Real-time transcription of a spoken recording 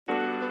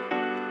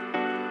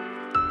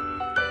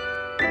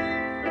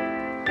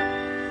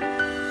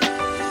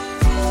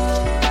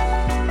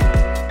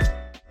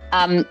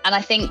And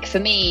I think for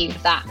me,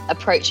 that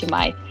approaching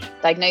my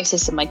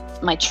diagnosis and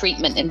my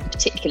treatment in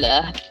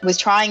particular was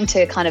trying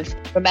to kind of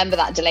remember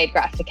that delayed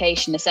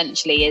gratification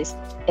essentially is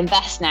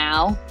invest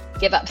now,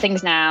 give up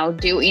things now,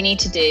 do what you need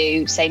to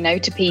do, say no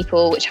to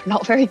people, which I'm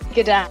not very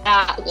good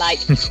at, like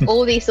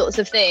all these sorts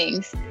of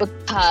things,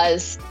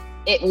 because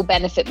it will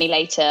benefit me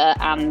later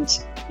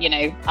and, you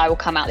know, I will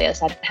come out the other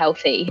side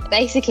healthy.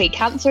 Basically,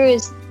 cancer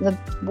is the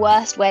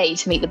worst way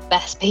to meet the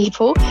best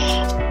people.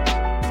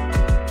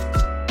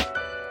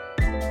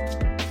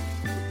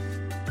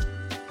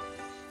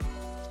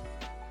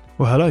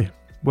 Well, hello.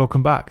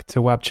 Welcome back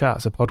to WAB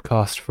Chats, a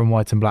podcast from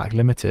White and Black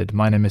Limited.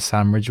 My name is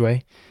Sam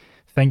Ridgway.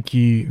 Thank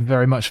you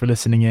very much for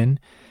listening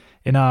in.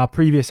 In our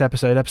previous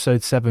episode,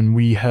 episode 7,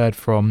 we heard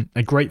from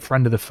a great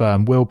friend of the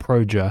firm, Will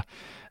Proger,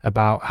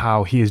 about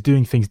how he is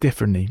doing things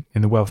differently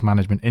in the wealth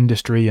management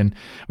industry. And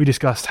we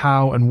discussed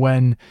how and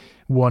when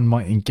one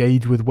might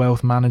engage with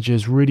wealth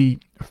managers. Really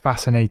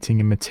fascinating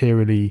and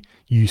materially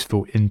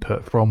useful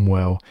input from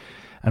Will,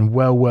 and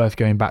well worth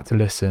going back to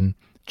listen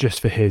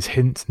just for his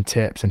hints and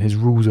tips and his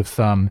rules of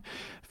thumb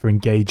for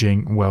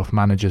engaging wealth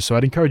managers. So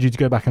I'd encourage you to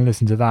go back and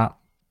listen to that.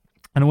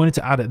 And I wanted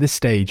to add at this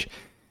stage,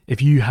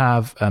 if you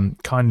have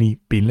kindly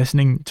been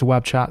listening to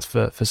WAB Chats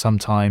for some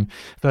time,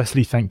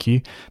 firstly, thank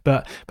you.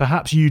 But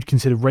perhaps you'd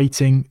consider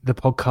rating the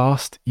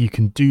podcast. You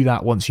can do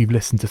that once you've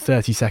listened to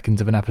 30 seconds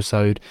of an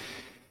episode.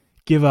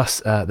 Give us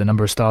the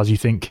number of stars you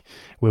think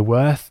we're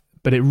worth,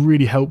 but it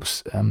really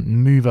helps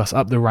move us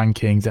up the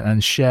rankings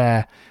and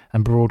share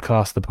and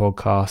broadcast the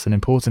podcast, and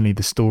importantly,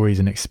 the stories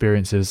and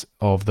experiences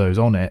of those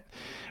on it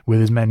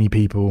with as many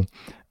people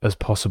as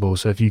possible.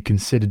 So if you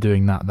consider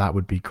doing that, that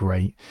would be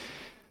great.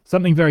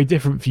 Something very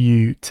different for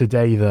you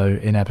today, though,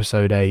 in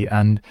episode 8.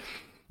 And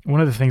one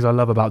of the things I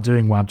love about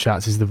doing WAB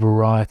Chats is the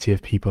variety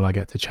of people I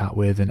get to chat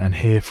with and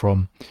hear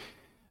from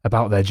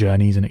about their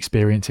journeys and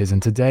experiences.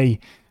 And today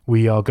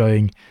we are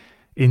going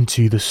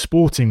into the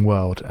sporting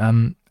world.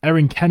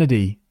 Erin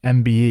Kennedy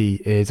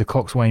MBE is a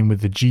coxswain with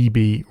the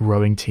GB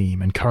rowing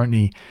team and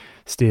currently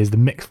steers the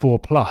Mix 4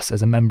 Plus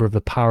as a member of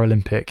the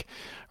Paralympic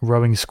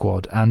rowing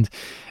squad. And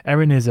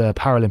Erin is a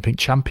Paralympic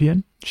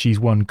champion. She's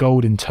won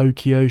gold in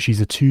Tokyo.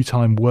 She's a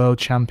 2-time world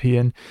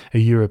champion, a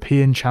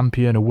European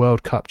champion, a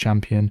World Cup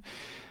champion.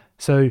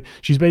 So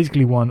she's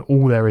basically won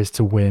all there is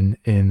to win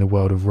in the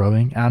world of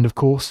rowing. And of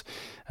course,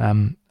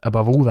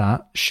 above all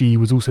that, she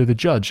was also the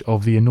judge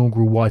of the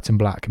inaugural White and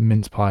Black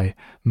Mince Pie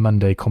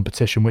Monday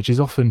competition, which is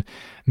often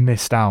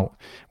missed out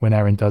when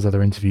Erin does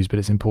other interviews, but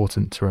it's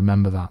important to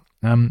remember that.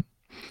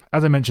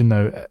 As I mentioned,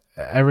 though,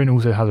 Erin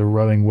also has a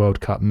rowing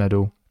World Cup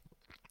medal,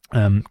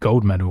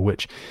 gold medal,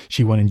 which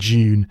she won in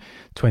June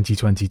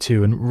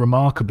 2022. And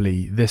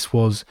remarkably, this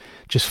was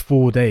just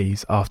 4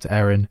 days after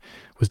Erin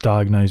was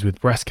diagnosed with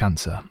breast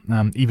cancer.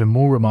 Even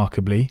more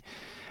remarkably,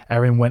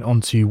 Erin went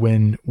on to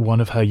win one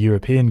of her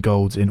European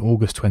golds in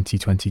August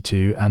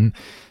 2022, and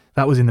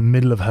that was in the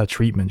middle of her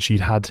treatment.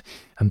 She'd had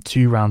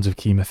 2 rounds of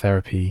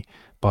chemotherapy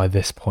by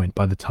this point,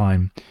 by the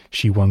time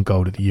she won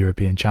gold at the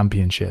European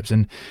Championships.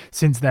 And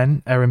since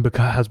then, Erin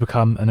has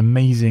become an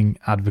amazing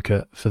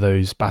advocate for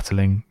those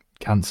battling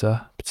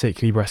cancer,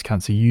 particularly breast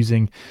cancer,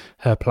 using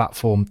her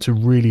platform to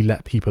really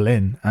let people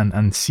in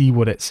and see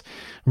what it's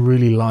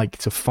really like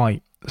to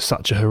fight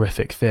such a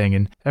horrific thing.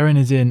 And Erin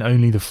is in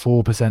only the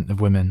 4% of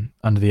women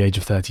under the age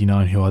of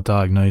 39 who are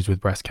diagnosed with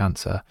breast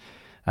cancer.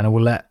 And I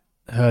will let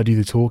her do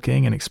the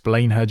talking and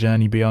explain her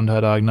journey beyond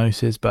her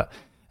diagnosis. But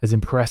as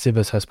impressive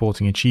as her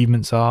sporting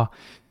achievements are,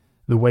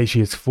 the way she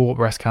has fought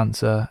breast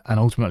cancer and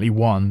ultimately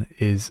won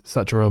is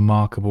such a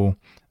remarkable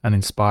and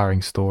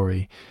inspiring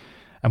story.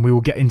 And we will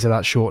get into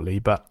that shortly.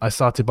 But I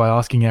started by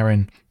asking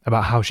Erin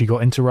about how she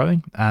got into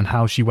rowing and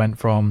how she went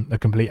from a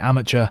complete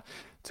amateur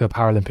to a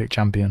Paralympic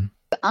champion.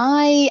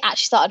 I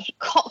actually started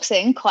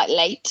coxing quite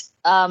late,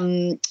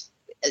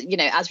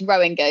 as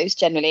rowing goes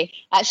generally.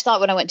 I actually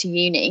started when I went to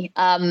uni.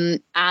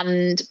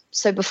 And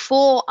so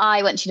before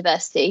I went to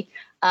university,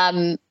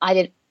 I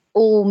did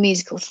all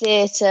musical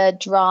theatre,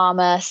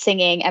 drama,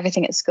 singing,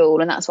 everything at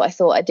school. And that's what I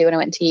thought I'd do when I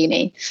went to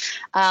uni.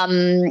 I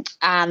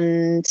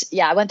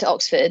went to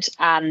Oxford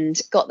and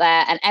got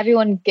there, and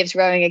everyone gives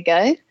rowing a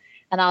go.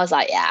 And I was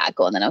like, yeah,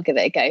 go on, then I'll give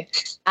it a go.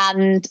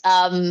 And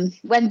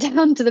went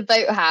down to the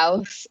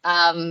boathouse.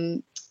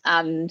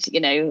 And,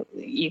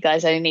 you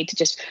guys only need to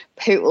just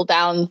pootle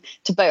down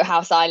to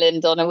Boathouse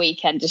Island on a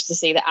weekend just to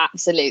see the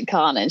absolute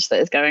carnage that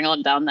is going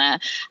on down there.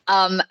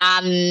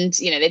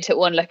 They took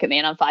one look at me,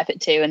 and I'm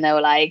 5'2", and they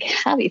were like,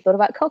 have you thought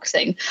about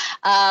coxing?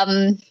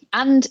 And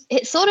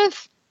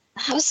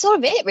that was sort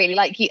of it, really.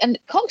 And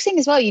coxing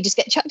as well, you just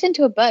get chucked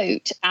into a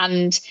boat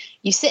and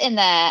you sit in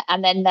there,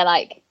 and then they're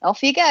like,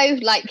 off you go.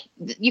 Like,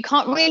 you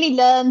can't really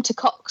learn to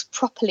cox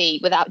properly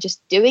without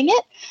just doing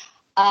it.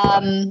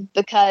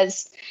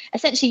 Because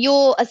essentially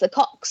you're, as the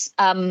cox,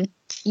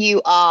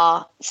 you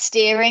are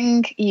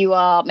steering, you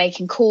are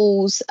making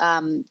calls,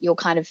 you're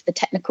kind of the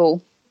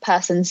technical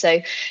person. So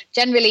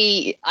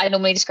generally, I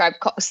normally describe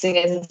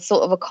coxing as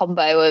sort of a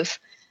combo of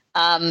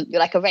you're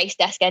like a race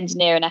desk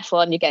engineer in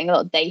F1. You're getting a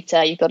lot of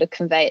data. You've got to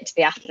convey it to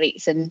the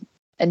athletes and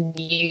and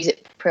use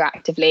it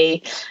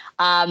proactively.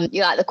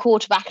 You're like the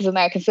quarterback of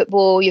American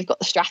football. You've got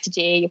the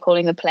strategy, you're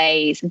calling the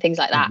plays and things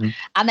like that.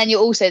 And then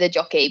you're also the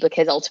jockey,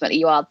 because ultimately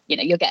you are,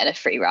 you're getting a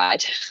free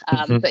ride,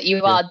 but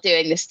you are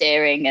doing the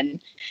steering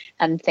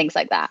and things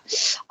like that.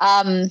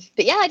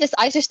 But yeah,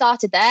 I just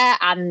started there,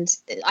 and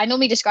I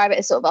normally describe it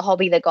as sort of a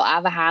hobby that got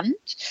out of hand.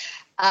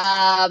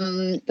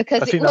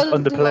 Because I think that's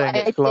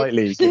underplaying it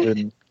slightly,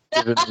 given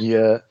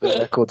the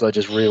records I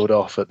just reeled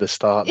off at the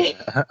start there.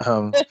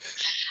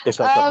 If that's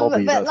a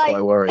hobby, that's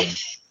quite worrying.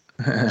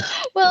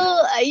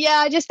 Well,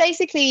 I just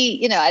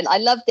basically, I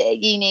loved it at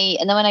uni.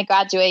 And then when I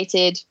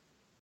graduated,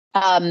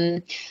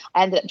 I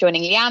ended up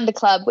joining Leander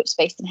Club, which is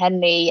based in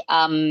Henley.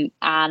 And,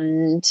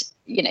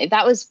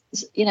 that was,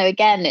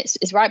 again,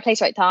 it's right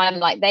place, right time.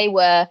 Like they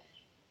are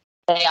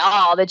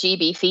the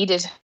GB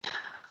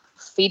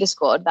feeder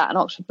squad, that and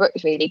Oxford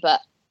Brookes really.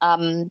 But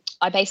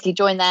I basically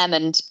joined them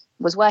and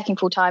was working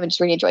full time and just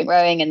really enjoying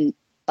rowing, and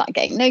started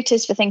getting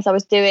noticed for things I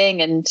was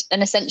doing, and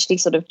essentially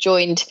sort of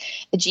joined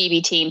the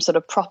GB team sort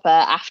of proper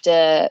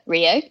after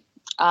Rio.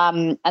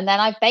 And then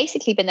I've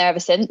basically been there ever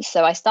since.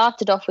 So I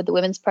started off with the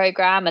women's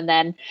program, and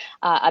then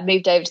I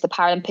moved over to the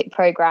Paralympic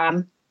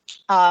program,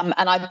 and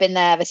I've been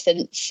there ever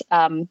since.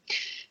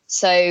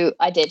 So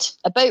I did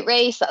a boat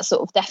race. That's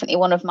sort of definitely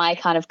one of my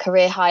kind of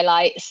career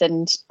highlights,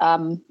 and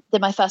did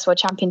my first World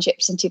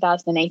Championships in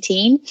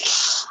 2018.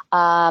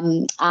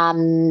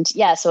 And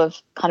yeah, sort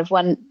of kind of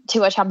won 2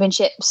 World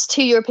Championships,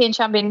 2 European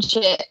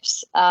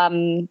Championships,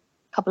 a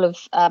couple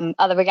of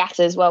other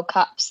regattas, World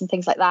Cups and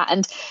things like that.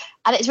 And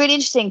it's really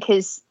interesting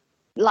because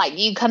like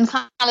you can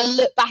kind of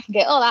look back and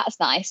go, oh, that's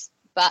nice.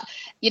 But,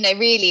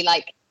 really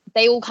like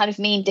they all kind of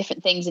mean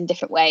different things in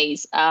different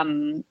ways.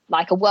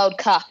 Like a World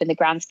Cup in the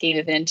grand scheme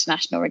of an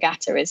international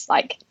regatta is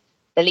like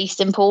the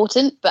least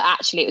important, but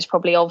actually it was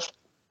probably of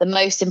the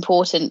most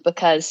important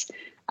because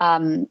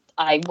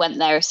I went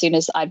there as soon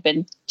as I'd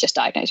been just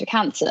diagnosed with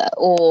cancer.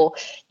 Or,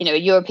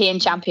 European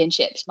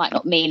Championships might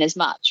not mean as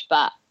much,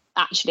 but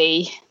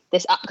actually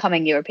this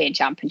upcoming European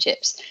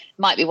Championships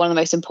might be one of the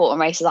most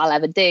important races I'll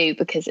ever do,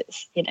 because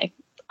it's,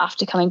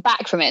 after coming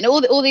back from it and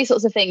all these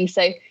sorts of things.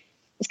 So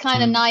it's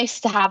kind of nice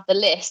to have the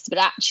list, but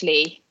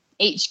actually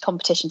each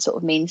competition sort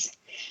of means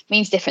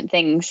different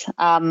things.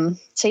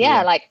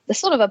 Like there's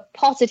sort of a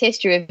potted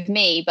history of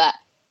me, but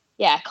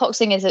yeah,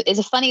 coxing is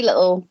a funny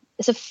little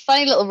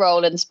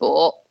role in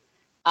sport.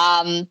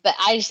 But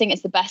I just think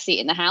it's the best seat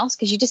in the house,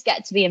 because you just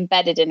get to be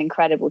embedded in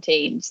incredible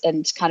teams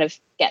and kind of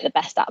get the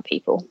best out of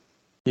people.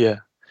 Yeah,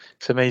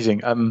 it's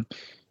amazing. I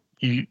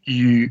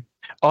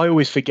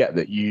always forget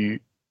that you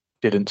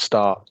didn't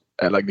start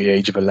at like the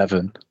age of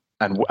 11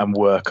 and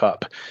work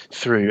up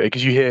through,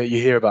 because you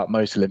hear about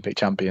most Olympic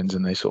champions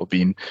and they sort of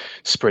been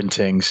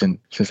sprinting since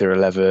they're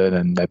 11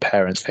 and their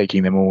parents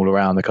taking them all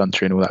around the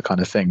country and all that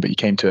kind of thing. But you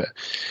came to it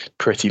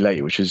pretty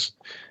late, which is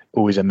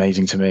always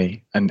amazing to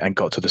me, and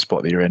got to the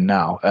spot that you're in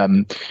now.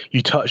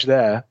 You touched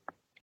there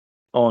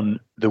on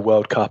the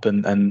World Cup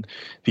and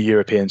the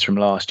Europeans from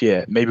last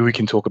year. Maybe we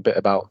can talk a bit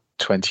about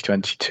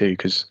 2022,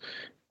 because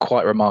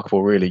quite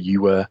remarkable, really.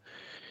 You were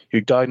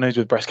diagnosed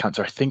with breast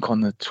cancer, I think,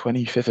 on the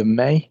 25th of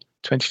May,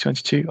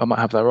 2022. I might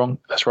have that wrong.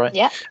 That's right.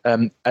 Yeah.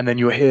 And then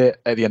you were here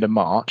at the end of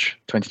March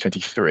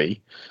 2023.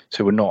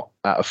 So we're not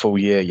at a full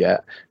year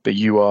yet, but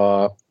you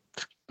are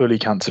fully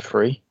cancer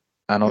free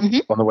and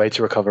on the way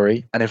to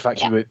recovery. And in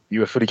fact, you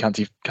were fully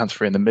cancer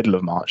free in the middle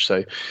of March.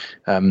 So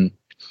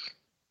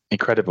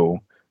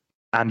incredible.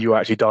 And you are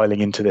actually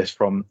dialing into this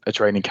from a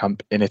training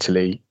camp in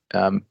Italy,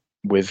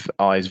 with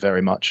eyes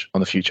very much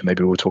on the future.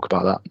 Maybe we'll talk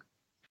about that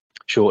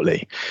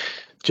shortly.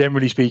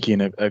 Generally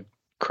speaking, a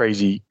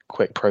crazy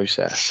quick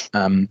process.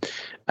 And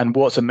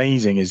what's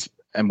amazing is,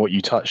 and what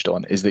you touched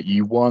on, is that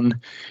you won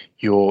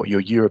your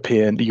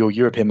European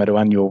medal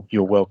and your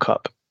World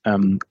Cup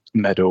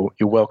medal.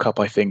 Your World Cup,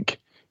 I think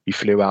you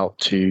flew out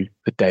to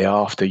the day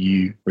after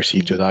you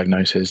received your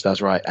diagnosis.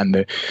 That's right. And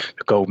the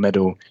gold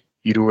medal,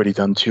 you'd already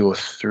done 2 or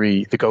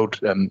 3. The gold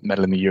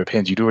medal in the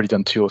Europeans, you'd already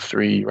done 2 or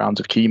 3 rounds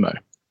of chemo.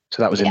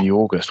 So that was in the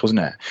August,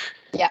 wasn't it?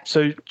 Yeah.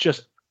 So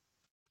just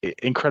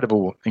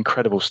incredible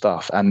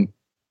stuff. And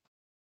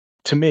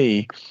to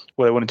me,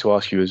 what I wanted to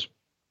ask you is,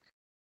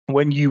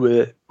 when you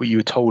were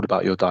told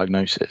about your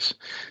diagnosis,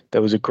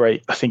 there was I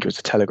think it was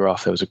the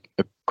Telegraph, there was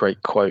a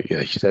great quote.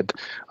 Yeah, she said,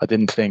 "I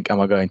didn't think, am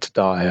I going to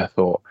die? I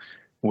thought,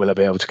 will I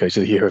be able to go to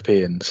the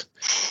Europeans?"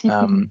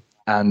 And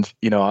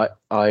I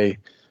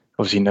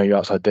obviously know you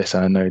outside this,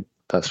 and I know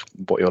that's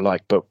what you're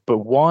like. But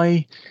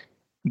why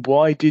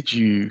did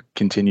you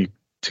continue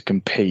to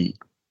compete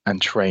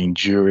and train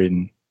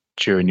during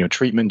your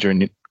treatment, during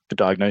the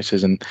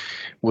diagnosis? And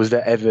was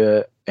there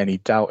ever any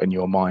doubt in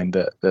your mind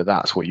that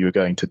that's what you were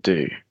going to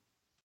do?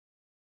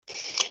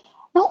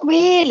 Not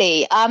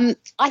really.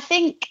 I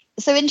think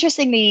so.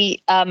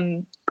 Interestingly,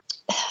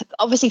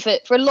 obviously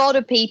for a lot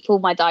of people,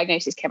 my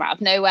diagnosis came out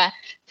of nowhere.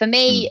 For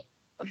me,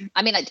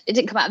 I mean, it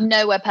didn't come out of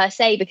nowhere per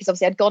se, because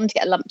obviously I'd gone to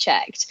get a lump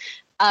checked.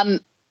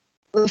 The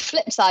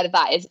flip side of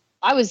that is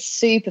I was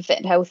super fit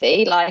and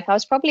healthy. Like I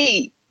was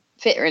probably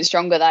fitter and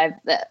stronger than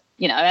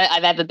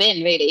I've ever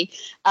been, really.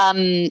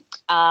 And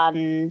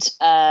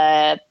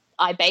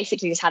I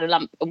basically just had a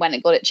lump and went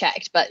and got it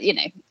checked. But,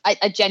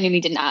 I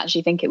genuinely didn't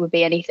actually think it would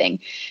be anything.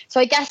 So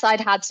I guess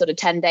I'd had sort of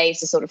 10 days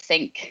to sort of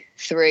think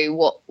through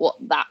what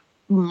that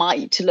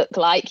might look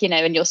like,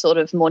 in your sort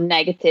of more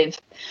negative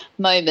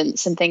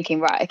moments, and thinking,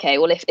 right, okay,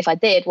 well, if I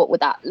did, what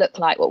would that look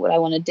like? What would I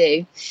want to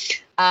do?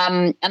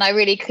 And I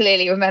really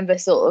clearly remember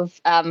sort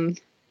of,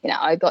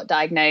 I got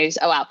diagnosed.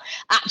 Oh, wow.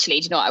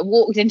 Actually, do you know what? I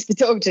walked into the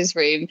doctor's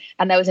room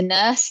and there was a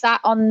nurse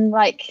sat on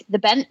like the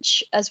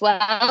bench as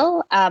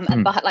well,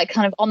 and but like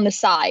kind of on the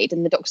side,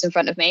 and the doctor's in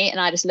front of me.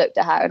 And I just looked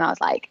at her and I was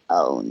like,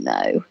 oh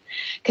no.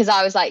 Because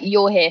I was like,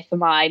 you're here for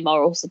my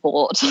moral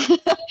support.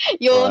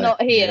 You're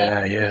not here.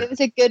 Yeah. If it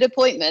was a good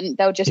appointment,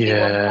 there'll just be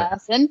one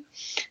person.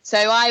 So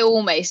I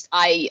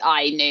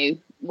knew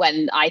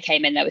when I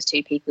came in, there was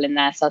 2 people in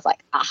there. So I was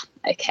like,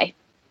 okay.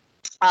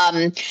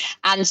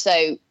 And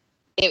so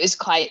it was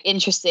quite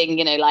interesting,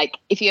 like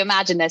if you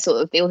imagine there's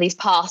sort of all these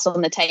paths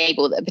on the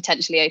table that are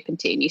potentially open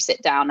to you, and you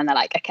sit down and they're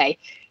like, okay,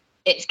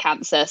 it's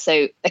cancer.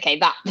 So, okay,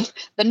 that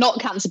the not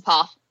cancer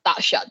path,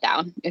 that's shut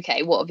down.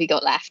 Okay, what have you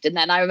got left? And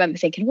then I remember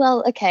thinking,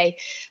 well, okay,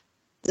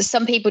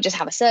 some people just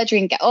have a surgery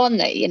and get on,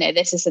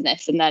 this and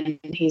this. And then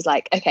he's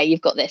like, okay,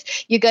 you've got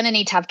this. You're going to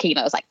need to have chemo.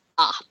 I was like,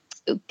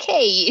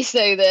 okay.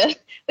 So the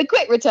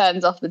quick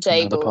returns off the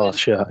table. Another path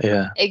shut,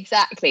 yeah.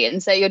 Exactly.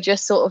 And so you're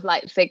just sort of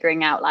like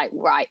figuring out like,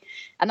 right.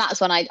 And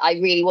that's when I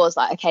really was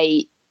like,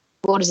 okay,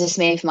 what does this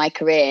mean for my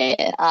career?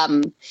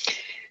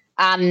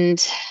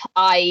 And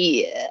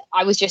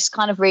I was just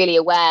kind of really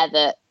aware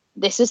that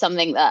this is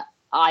something that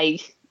I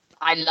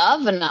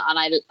love, and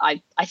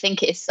I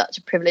think it is such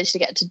a privilege to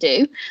get to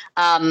do.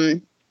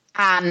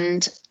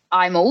 And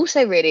I'm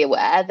also really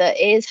aware that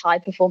it is high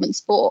performance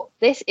sport.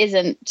 This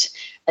isn't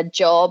a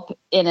job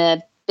in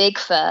a big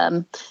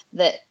firm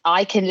that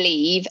I can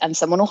leave and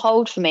someone will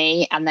hold for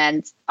me and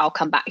then I'll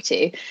come back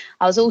to.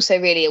 I was also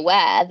really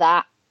aware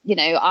that,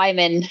 I'm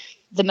in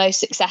the most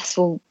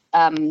successful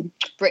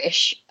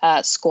British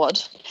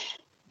squad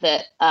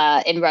that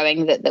in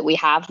rowing that we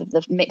have.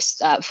 The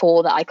mixed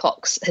 4 that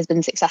ICOX has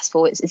been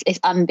successful. It's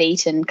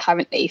unbeaten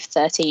currently for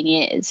 13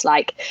 years.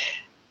 Like,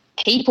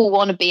 people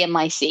want to be in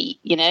my seat,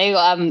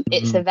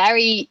 It's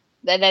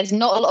there's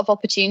not a lot of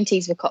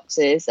opportunities for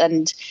coxes,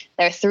 and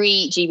there are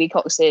 3 GB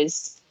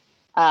coxes,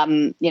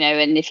 and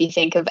if you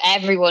think of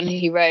everyone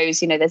who rows,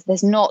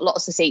 there's not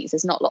lots of seats,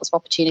 there's not lots of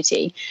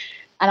opportunity.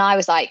 And I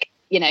was like,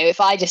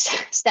 if I just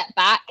step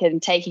back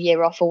and take a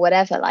year off or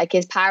whatever, like,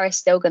 is Paris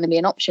still going to be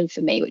an option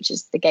for me, which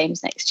is the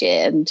games next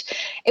year? And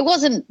it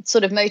wasn't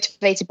sort of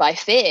motivated by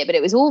fear, but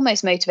it was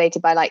almost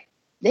motivated by like,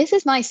 this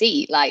is my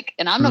seat, like,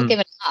 and I'm not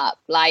giving it up.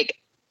 Like,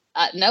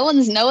 no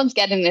one's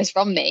getting this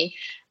from me.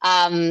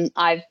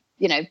 I've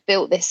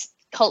built this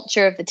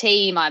culture of the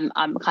team. I'm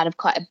kind of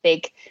quite a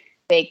big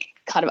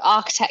kind of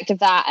architect of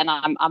that, and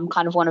I'm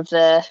kind of one of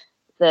the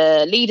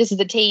leaders of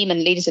the team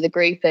and leaders of the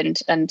group,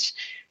 and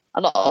a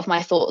lot of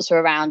my thoughts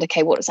were around,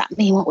 okay, what does that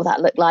mean? What will that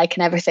look like?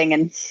 And everything.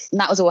 And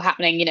that was all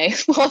happening,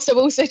 whilst I'm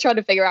also trying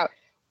to figure out,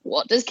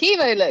 what does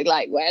chemo look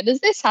like? Where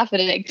does this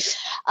happening?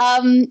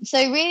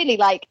 So really,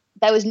 like,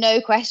 there was no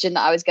question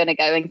that I was going to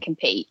go and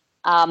compete.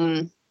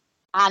 And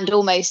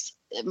almost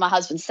my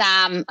husband,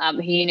 Sam,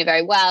 who you know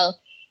very well,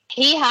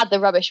 he had the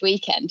rubbish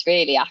weekend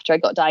really after I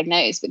got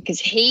diagnosed, because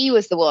he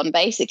was the one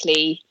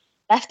basically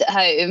left at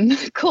home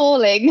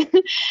calling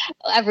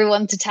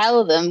everyone to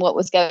tell them what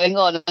was going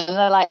on. And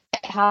they're like,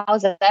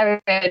 how's Erin?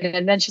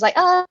 And then she's like,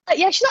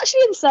 yeah, she's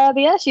actually in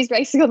Serbia. She's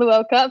racing on the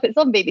World Cup. It's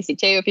on BBC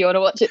Two if you want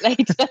to watch it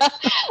later.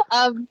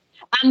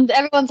 And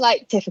everyone's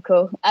like,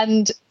 typical.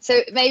 And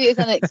so maybe it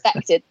was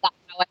unexpected. That's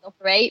how I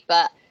operate.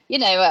 But,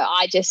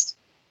 I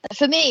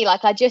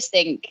just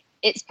think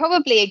it's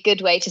probably a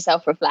good way to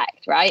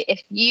self-reflect, right?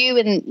 If you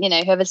and,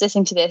 whoever's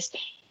listening to this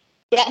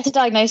get a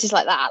diagnosis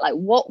like that, like,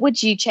 what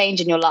would you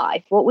change in your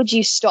life? What would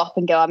you stop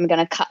and go, I'm going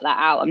to cut that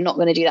out. I'm not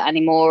going to do that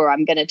anymore. Or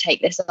I'm going to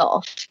take this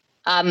off.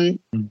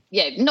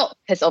 Not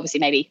because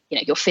obviously maybe,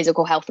 your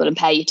physical health will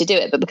impair you to do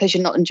it, but because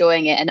you're not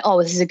enjoying it and,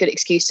 this is a good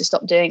excuse to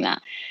stop doing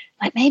that.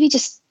 Like, maybe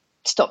just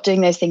stop doing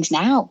those things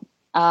now.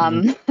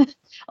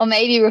 Or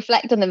maybe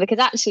reflect on them, because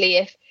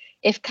actually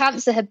if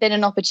cancer had been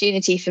an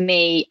opportunity for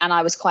me and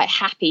I was quite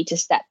happy to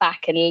step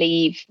back and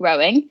leave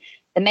rowing,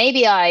 then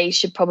maybe I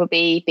should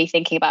probably be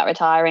thinking about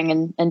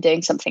retiring and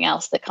doing something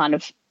else that kind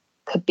of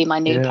could be my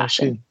new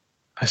passion.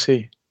 I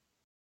see.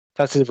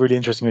 That's a really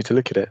interesting way to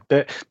look at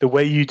it. The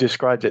way you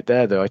described it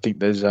there, though, I think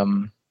there's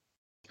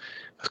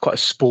quite a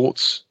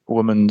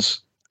sportswoman's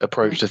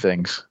approach to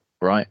things,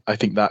 right? I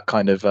think that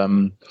kind of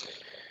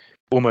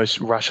almost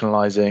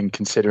rationalizing,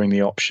 considering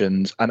the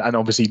options, and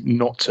obviously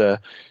not to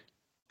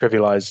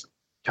trivialize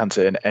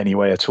cancer in any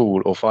way at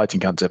all, or fighting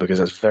cancer, because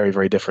that's very,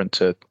 very different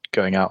to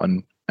going out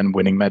and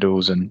winning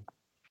medals and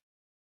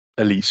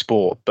elite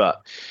sport.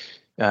 But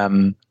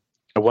I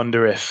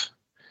wonder if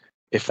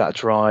that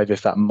drive,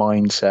 if that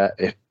mindset,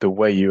 if the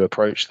way you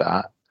approach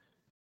that,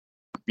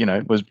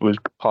 was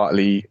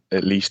partly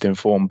at least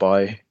informed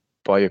by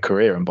your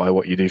career and by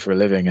what you do for a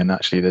living. And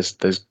actually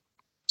there's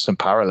some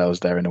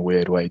parallels there in a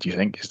weird way. Do you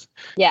think?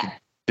 Yeah.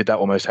 Did that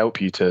almost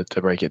help you to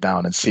break it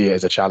down and see it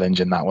as a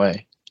challenge in that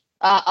way?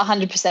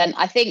 100%.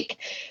 I think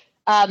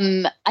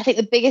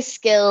the biggest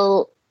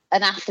skill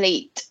an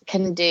athlete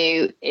can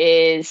do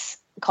is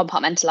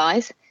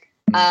compartmentalize,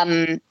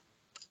 and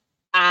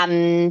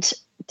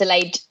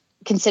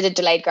consider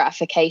delayed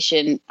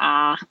gratification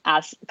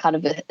as kind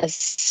of a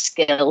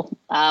skill,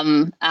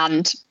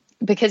 and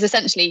because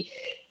essentially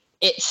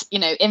it's,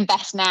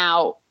 invest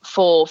now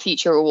for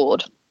future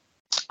reward.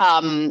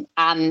 And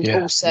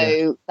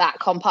also that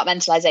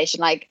compartmentalization,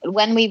 like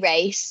when we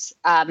race,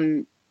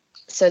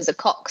 so as a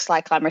cox,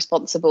 like I'm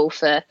responsible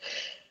for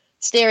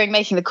steering,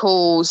 making the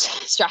calls,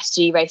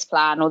 strategy, race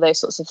plan, all those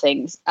sorts of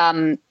things.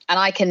 And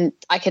I can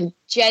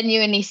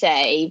genuinely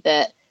say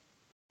that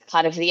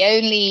kind of the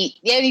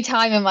only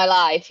time in my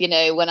life,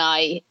 when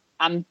I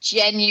am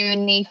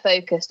genuinely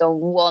focused on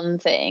one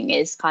thing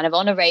is kind of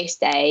on a race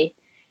day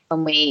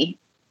when we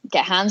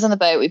get hands on the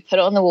boat, we put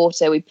it on the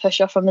water, we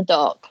push off from the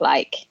dock.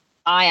 Like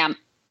I am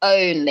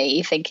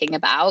only thinking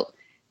about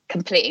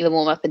completing the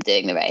warm up and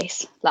doing the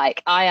race.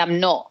 Like I am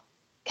not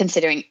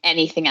considering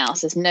anything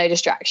else. There's no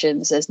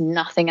distractions. There's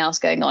nothing else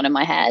going on in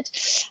my head.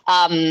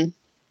 And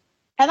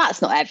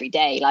that's not every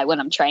day. Like when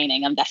I'm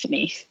training, I'm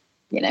definitely,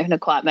 in a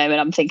quiet moment,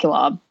 I'm thinking,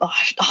 I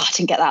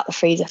didn't get that out the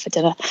freezer for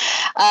dinner.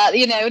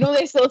 And all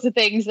those sorts of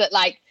things that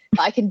like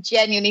I can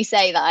genuinely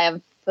say that I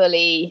am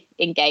fully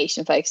engaged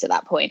and focused at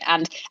that point.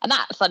 And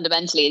that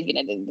fundamentally is,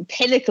 the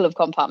pinnacle of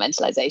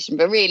compartmentalization.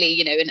 But really,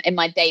 in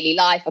my daily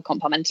life, I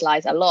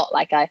compartmentalize a lot.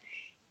 Like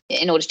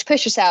in order to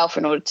push yourself,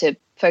 in order to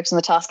focus on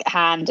the task at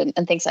hand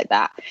and things like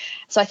that.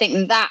 So I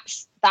think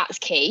that's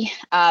key.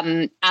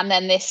 And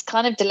then this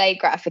kind of delayed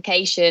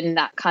gratification,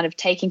 that kind of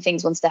taking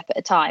things one step at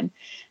a time.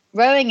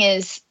 Rowing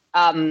is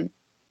a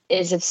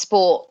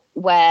sport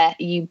where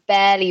you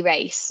barely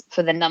race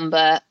for the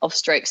number of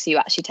strokes you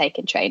actually take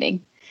in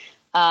training.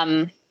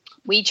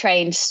 We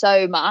train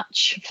so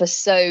much for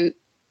so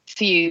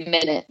few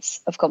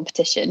minutes of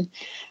competition.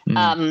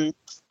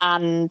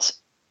 And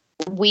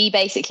we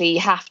basically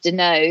have to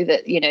know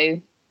that,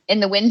 in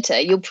the winter,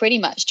 you'll pretty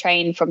much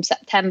train from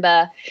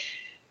September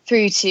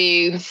through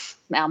to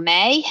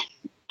May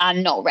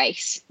and not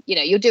race.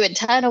 You'll do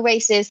internal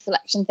races,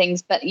 selection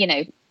things, but,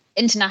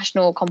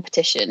 international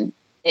competition,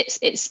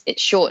 it's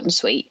short and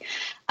sweet.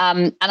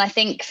 And I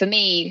think for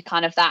me,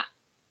 kind of that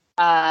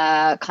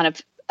kind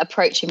of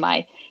approaching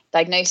my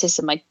diagnosis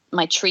and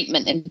my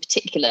treatment in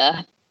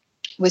particular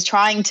was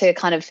trying to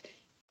kind of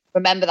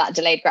remember that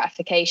delayed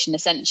gratification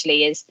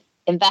essentially is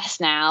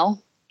invest now,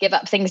 give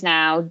up things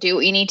now, do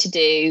what you need to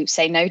do,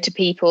 say no to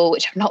people,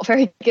 which I'm not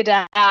very good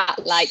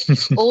at, like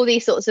all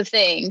these sorts of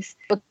things,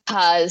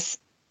 because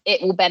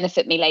it will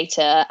benefit me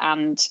later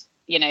and,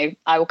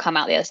 I will come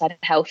out the other side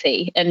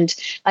healthy. And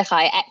like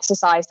I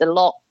exercised a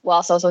lot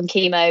whilst I was on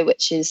chemo,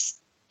 which is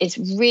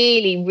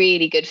really,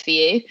 really good for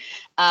you.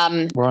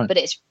 Right. But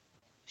it's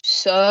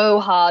so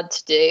hard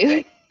to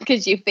do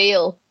because you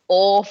feel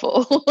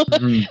awful.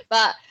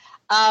 But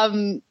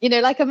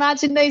like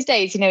imagine those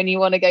days, when you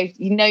want to go,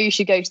 you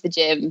should go to the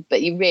gym,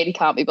 but you really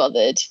can't be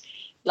bothered.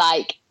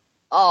 Like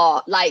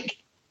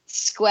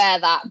square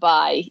that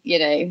by,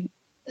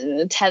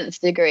 10th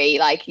degree,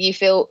 like you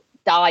feel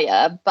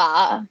dire,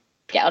 but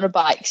get on a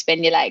bike,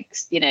 spin your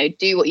legs,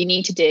 do what you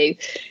need to do.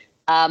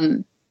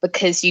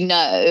 Because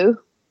that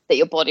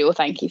your body will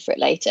thank you for it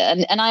later.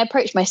 And I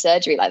approached my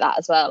surgery like that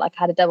as well. Like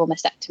I had a double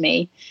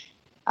mastectomy,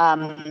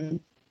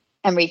 and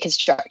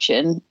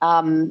reconstruction.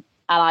 And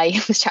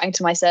I was chatting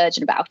to my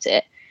surgeon about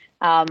it.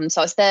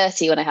 So I was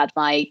 30 when I had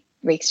my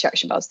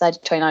reconstruction, but I was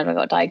 29 when I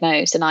got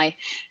diagnosed. And I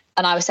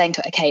was saying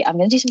to her, okay, I'm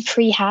going to do some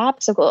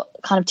prehab. So I've got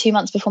kind of 2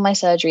 months before my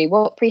surgery.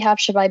 What prehab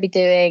should I be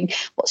doing?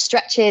 What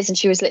stretches? And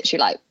she was literally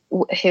like,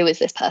 who is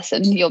this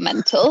person? You're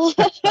mental.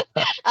 But,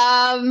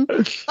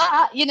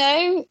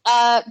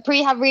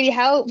 prehab really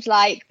helped,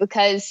 like,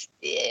 because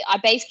I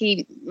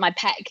basically,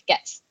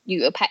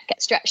 your pec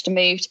gets stretched and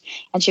moved.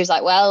 And she was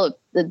like, well,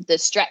 the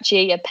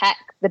stretchier your pec,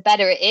 the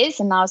better it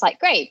is. And I was like,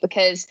 great,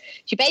 because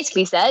she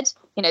basically said,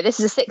 this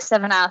is a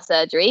 6-7 hour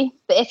surgery,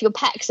 but if your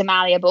pecs are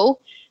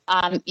malleable,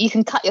 you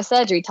can cut your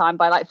surgery time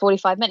by like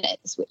 45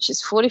 minutes, which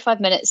is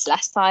 45 minutes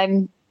less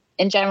time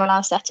in general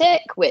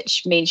anesthetic,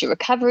 which means your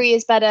recovery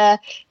is better.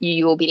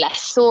 You will be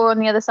less sore on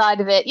the other side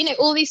of it.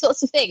 All these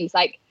sorts of things.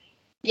 Like,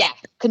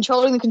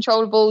 controlling the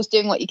controllables,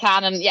 doing what you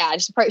can. And I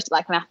just approached it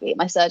like an athlete.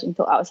 My surgeon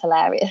thought that was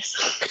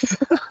hilarious.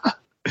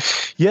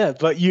 Yeah,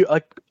 but you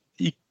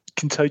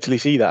can totally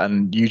see that.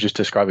 And you just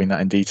describing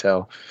that in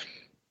detail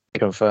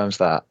confirms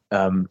that.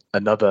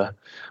 Another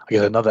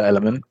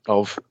element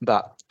of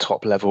that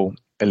top level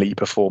elite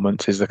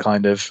performance is the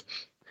kind of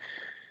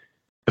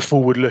the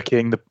forward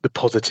looking, the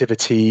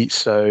positivity.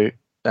 So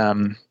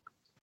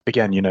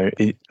again,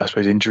 I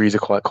suppose injuries are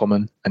quite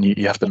common and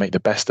you have to make the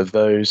best of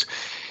those.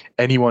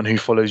 Anyone who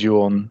follows you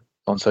on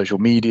social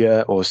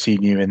media or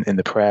seen you in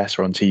the press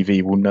or on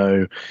TV will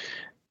know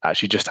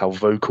actually just how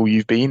vocal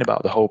you've been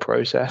about the whole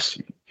process,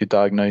 your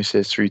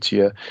diagnosis through to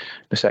your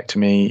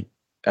mastectomy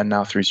and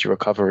now through to your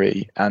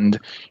recovery. And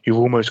you've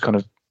almost kind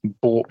of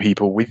brought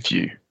people with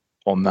you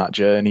on that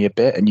journey a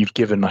bit, and you've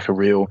given like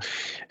an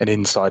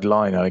inside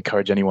line. I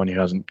encourage anyone who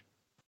hasn't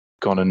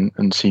gone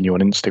and seen you on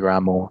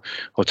Instagram or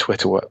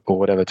Twitter or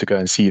whatever to go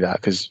and see that,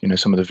 because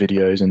some of the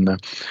videos and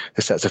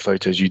the sets of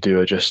photos you do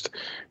are just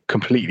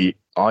completely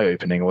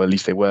eye-opening, or at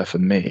least they were for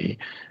me,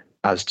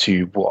 as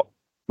to what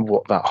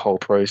that whole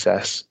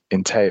process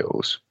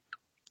entails.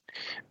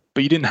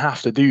 But you didn't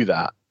have to do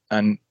that,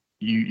 and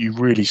you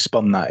really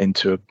spun that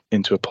into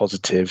a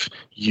positive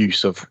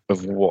use of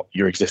what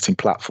your existing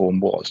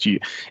platform was.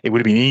 It would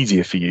have been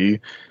easier for you,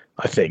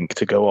 I think,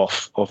 to go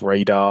off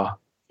radar,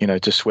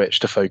 to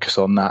switch to focus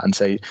on that and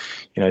say,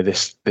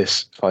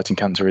 this fighting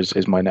cancer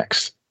is my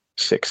next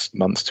 6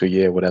 months to a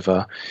year,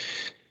 whatever.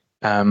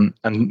 And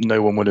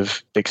no one would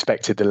have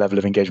expected the level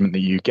of engagement that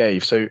you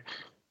gave. So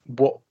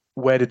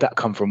where did that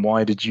come from?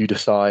 Why did you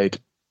decide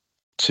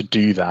to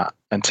do that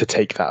and to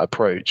take that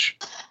approach?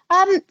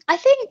 I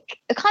think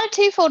kind of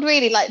twofold,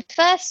 really. Like,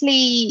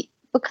 firstly,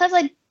 because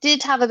I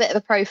did have a bit of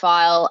a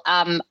profile,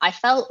 I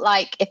felt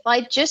like if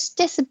I just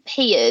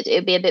disappeared, it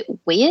would be a bit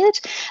weird.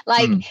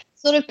 Like,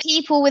 sort of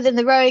people within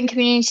the rowing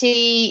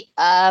community,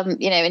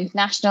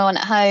 international and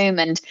at home,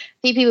 and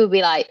people would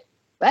be like,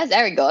 where's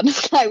Erin gone?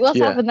 Like, what's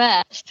happened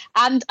there?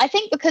 And I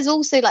think because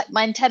also, like,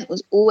 my intent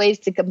was always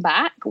to come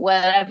back,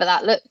 wherever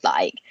that looked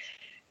like.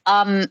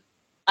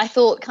 I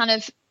thought, kind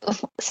of,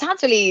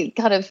 sounds really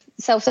kind of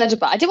self-centered,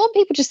 but I didn't want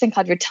people to just think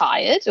I'd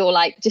retired or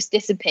like just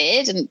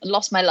disappeared and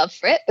lost my love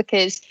for it,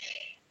 because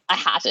I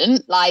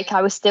hadn't. Like,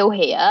 I was still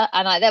here,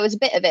 and there was a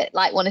bit of it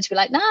like wanted to be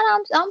like, no,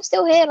 I'm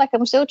still here, like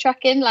I'm still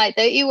trucking, like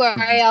don't you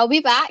worry, I'll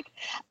be back.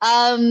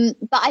 But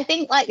I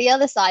think like the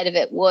other side of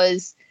it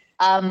was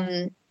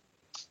I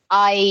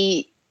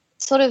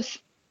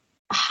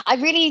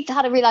really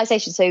had a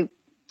realization. So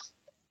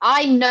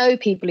I know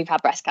people who've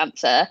had breast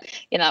cancer,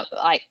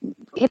 like,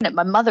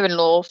 my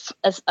mother-in-law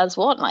as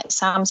one, like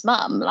Sam's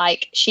mum,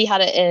 like she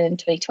had it in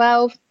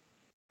 2012.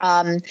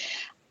 And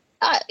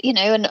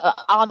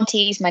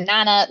aunties, my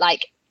nana,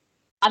 like,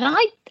 and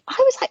I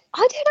was like,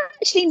 I don't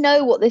actually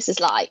know what this is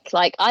like.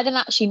 Like, I don't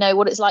actually know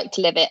what it's like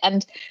to live it.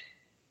 And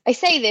I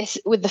say this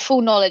with the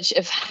full knowledge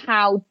of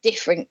how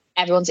different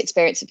everyone's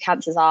experience of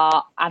cancers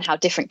are and how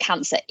different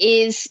cancer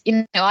is.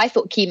 I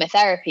thought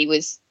chemotherapy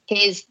was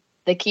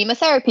the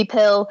chemotherapy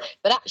pill,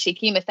 but actually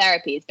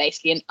chemotherapy is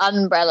basically an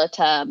umbrella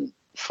term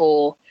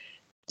for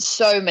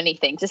so many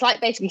things. It's like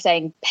basically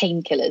saying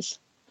painkillers,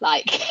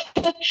 like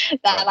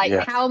that, like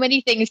how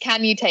many things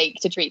can you take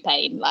to treat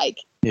pain? Like,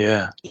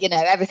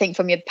 everything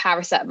from your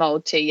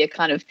paracetamol to your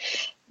kind of,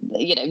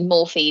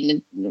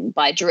 morphine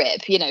by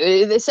drip,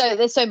 there's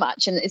so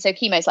much. And so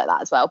chemo's like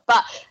that as well.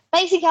 But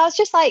basically I was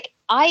just like,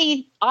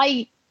 I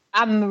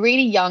am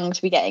really young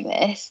to be getting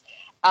this.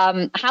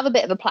 Have a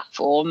bit of a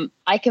platform.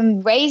 I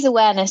can raise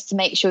awareness to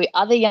make sure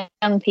other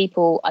young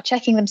people are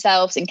checking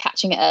themselves and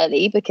catching it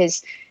early,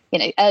 because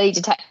early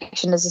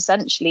detection has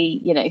essentially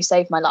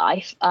saved my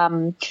life.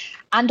 And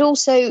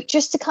also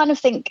just to kind of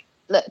think,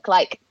 look,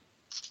 like,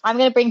 I'm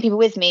going to bring people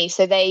with me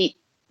so they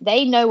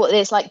know what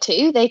it's like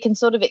too. They can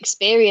sort of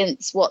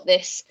experience what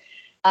this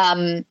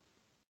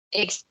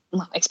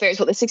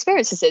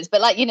experience is,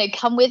 but like,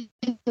 come with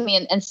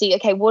me and see,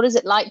 okay, what is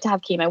it like to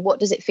have chemo?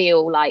 What does it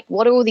feel like?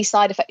 What are all these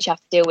side effects you have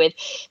to deal with?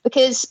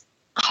 Because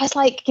I was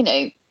like,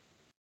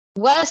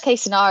 worst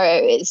case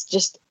scenario is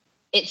just,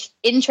 it's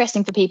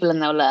interesting for people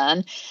and they'll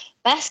learn.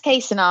 Best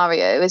case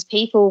scenario is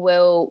people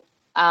will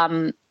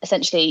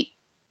essentially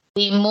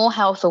be more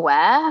health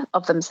aware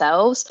of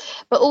themselves,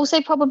 but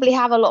also probably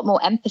have a lot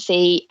more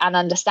empathy and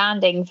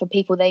understanding for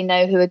people they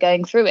know who are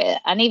going through it.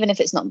 And even if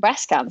it's not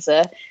breast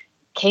cancer,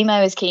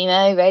 chemo is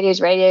chemo, radio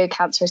is radio,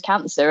 cancer is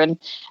cancer. And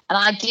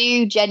I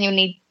do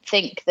genuinely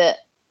think that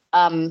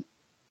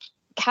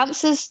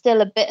cancer is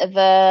still a bit of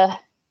a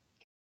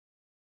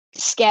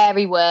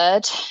scary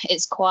word.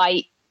 It's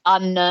quite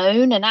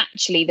unknown, and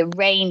actually the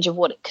range of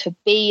what it could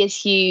be is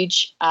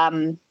huge.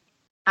 And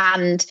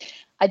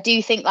I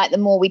do think like the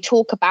more we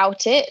talk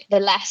about it,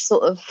 the less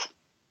sort of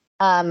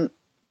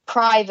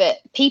private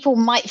people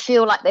might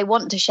feel like they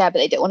want to share, but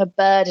they don't want to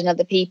burden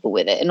other people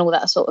with it and all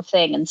that sort of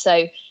thing. And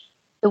so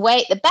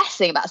the best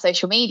thing about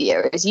social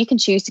media is you can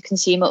choose to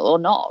consume it or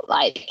not.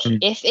 Like,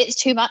 if it's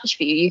too much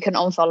for you, you can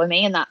unfollow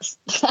me, and that's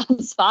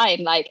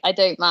fine. Like, I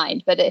don't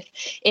mind. But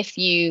if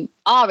you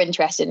are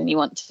interested and you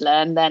want to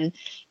learn, then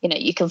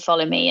you can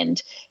follow me.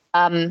 And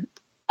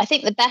I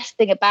think the best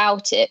thing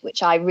about it,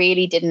 which I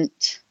really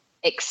didn't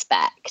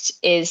expect,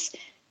 is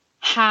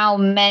how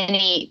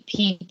many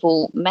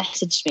people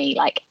message me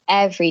like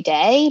every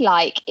day.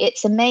 Like,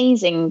 it's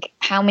amazing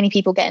how many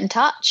people get in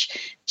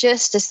touch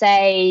just to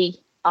say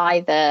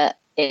either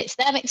it's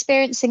them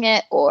experiencing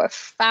it, or a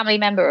family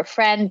member or a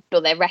friend,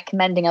 or they're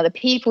recommending other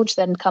people to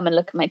then come and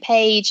look at my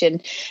page,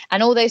 and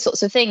all those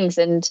sorts of things.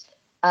 And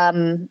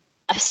I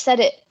said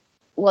it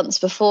once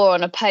before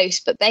on a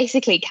post, but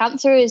basically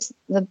cancer is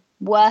the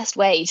worst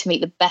way to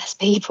meet the best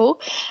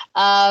people.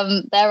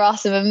 There are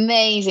some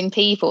amazing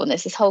people, and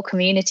there's this whole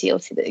community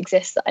also that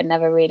exists that I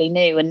never really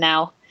knew, and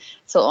now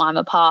sort of I'm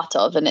a part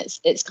of, and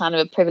it's kind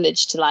of a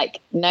privilege to like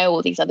know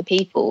all these other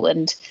people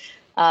and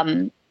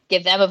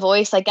give them a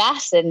voice, I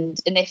guess,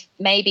 and if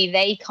maybe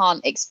they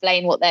can't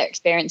explain what they're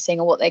experiencing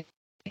or what they're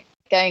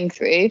going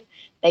through,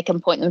 they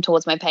can point them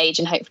towards my page,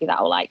 and hopefully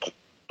that will like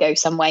go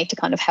some way to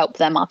kind of help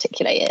them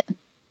articulate it.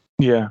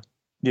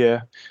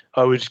 Yeah,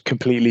 I would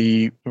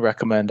completely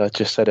recommend, I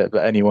just said it,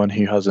 but anyone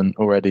who hasn't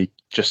already,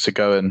 just to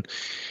go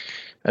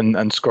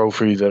and scroll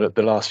through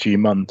the last few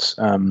months.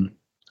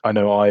 I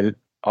know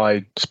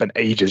I spent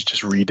ages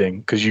just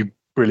reading, because you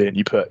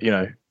put,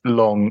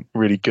 long,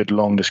 really good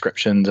long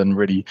descriptions and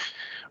really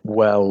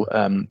well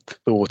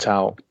thought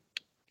out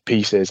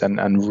pieces,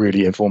 and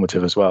really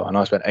informative as well. And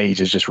I spent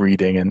ages just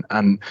reading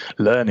and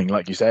learning,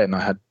 like you said, and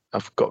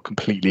I've got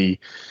completely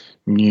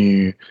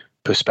new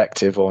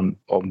perspective on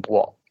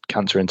what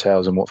cancer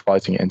entails and what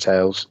fighting it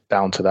entails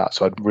down to that.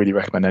 So I'd really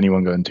recommend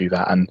anyone go and do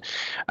that. And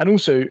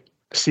also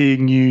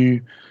seeing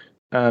you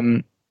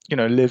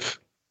live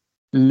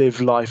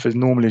life as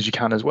normally as you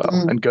can as well,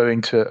 and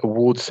going to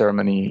award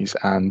ceremonies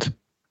and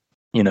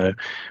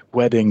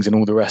weddings and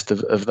all the rest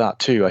of that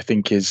too, I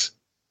think is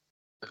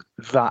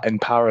that in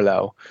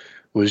parallel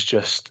was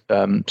just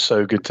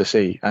so good to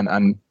see,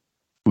 and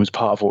was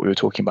part of what we were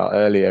talking about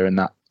earlier, in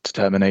that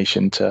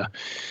determination to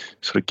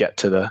sort of get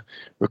to the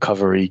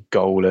recovery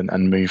goal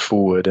and move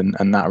forward,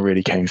 and that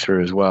really came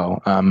through as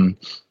well.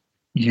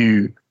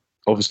 You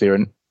obviously are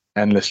an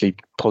endlessly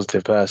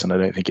positive person. I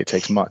don't think it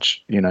takes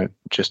much,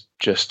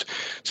 just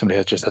somebody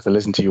has just had to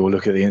listen to you or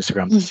look at the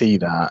Instagram to see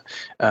that.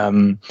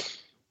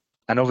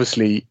 And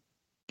obviously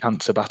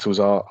cancer battles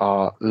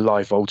are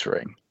life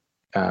altering,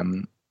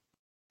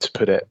 to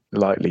put it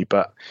lightly,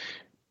 but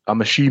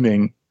I'm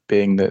assuming,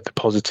 being the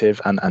positive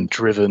and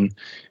driven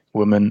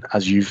woman,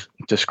 as you've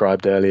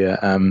described earlier,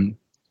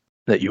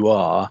 that you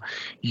are,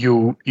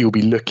 you'll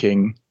be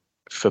looking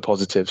for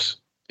positives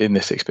in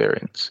this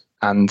experience.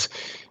 And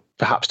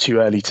perhaps too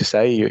early to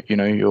say,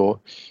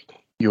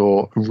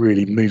 you're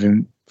really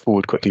moving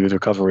forward quickly with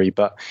recovery.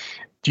 But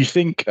do you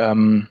think,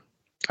 and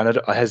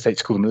I hesitate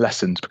to call them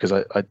lessons, because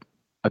I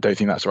don't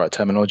think that's the right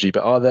terminology,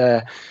 but are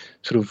there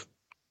sort of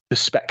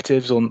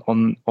perspectives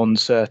on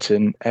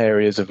certain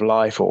areas of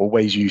life, or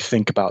ways you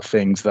think about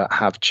things that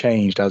have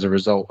changed as a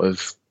result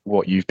of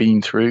what you've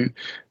been through?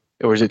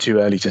 Or is it too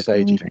early to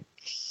say, do you think?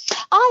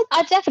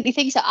 I definitely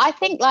think so. I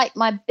think like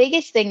my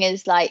biggest thing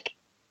is like,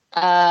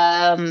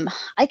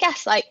 I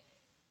guess like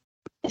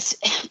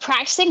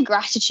practicing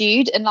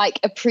gratitude and like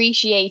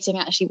appreciating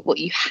actually what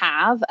you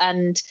have.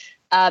 And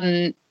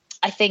I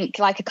think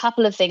like a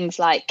couple of things,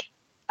 like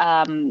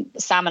Sam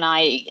and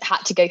I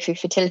had to go through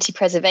fertility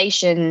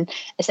preservation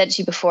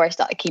essentially before I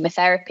started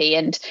chemotherapy,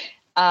 and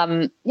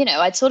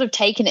I'd sort of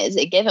taken it as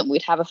a given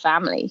we'd have a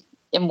family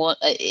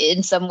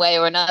in some way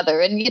or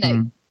another,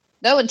 and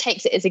no one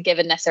takes it as a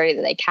given necessarily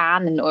that they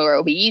can, or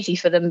it'll be easy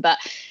for them, but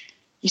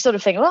you sort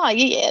of think, well,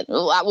 yeah,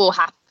 that will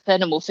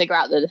happen, and we'll figure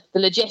out the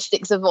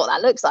logistics of what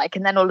that looks like.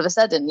 And then all of a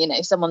sudden,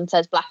 someone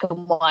says black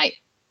and white,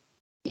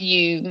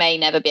 you may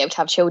never be able to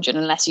have children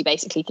unless you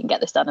basically can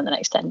get this done in the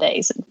next 10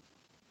 days. And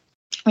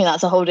I mean,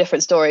 that's a whole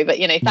different story, but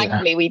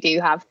thankfully we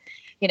do have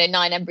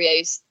 9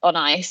 embryos on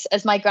ice.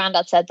 As my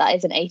granddad said, that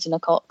is an 8 in a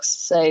cox.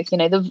 So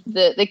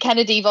the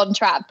Kennedy Von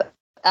Trapp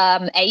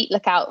 8,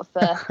 look out for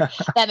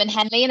them and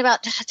Henley in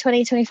about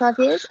 20-25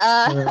 years.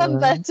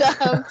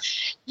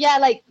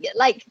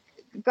 Like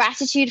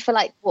gratitude for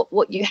like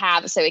what you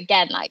have. So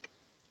again, like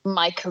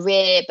my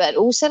career, but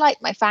also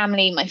like my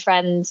family, my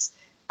friends,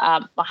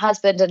 my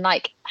husband, and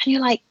you're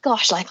like,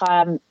 gosh, like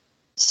I am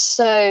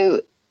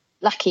so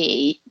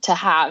lucky to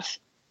have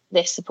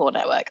this support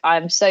network.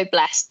 I'm so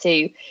blessed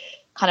to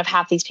kind of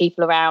have these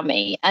people around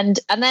me, and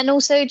then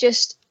also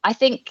just, I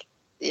think,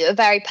 a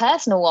very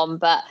personal one,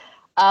 but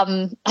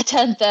I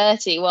turned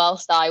 30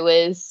 whilst I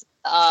was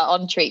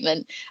on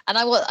treatment,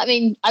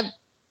 and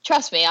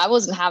trust me, I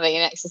wasn't having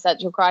an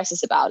existential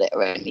crisis about it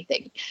or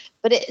anything,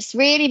 but it's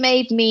really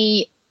made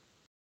me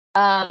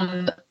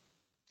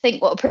think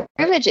what a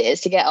privilege it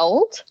is to get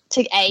old,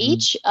 to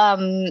age,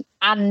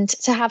 and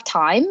to have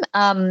time.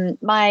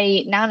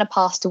 My Nana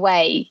passed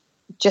away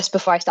just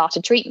before I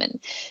started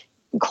treatment,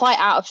 quite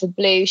out of the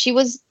blue. She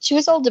was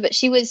older, but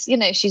she was,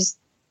 she's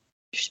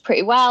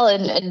pretty well,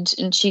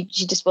 and she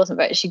just wasn't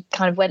very, she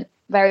kind of went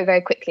very,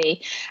 very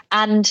quickly.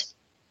 And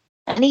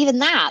even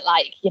that,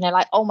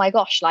 oh my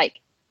gosh, like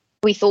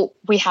we thought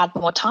we had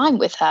more time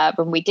with her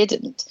when we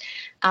didn't.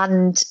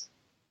 And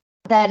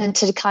then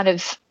to kind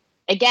of,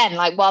 again,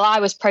 like while I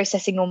was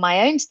processing all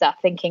my own stuff,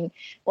 thinking,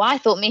 well, I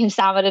thought me and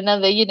Sam had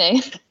another,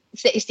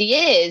 60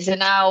 years, and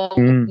now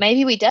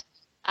maybe we don't.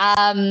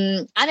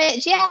 And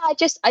it's,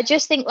 I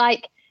just think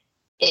like,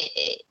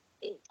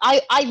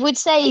 I would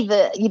say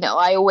that,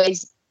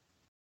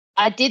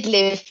 I did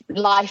live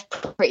life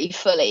pretty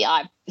fully,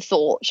 I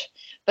thought,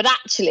 but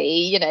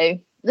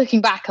actually,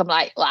 looking back, I'm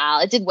like, wow,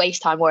 I did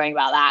waste time worrying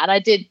about that. And I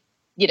did,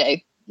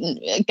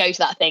 go to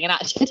that thing, and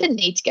actually I didn't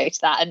need to go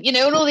to that, and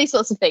and all these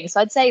sorts of things.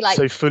 So I'd say like,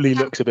 so fully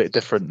looks a bit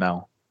different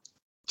now.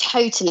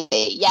 Totally.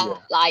 Yeah.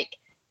 Like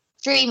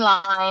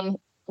streamline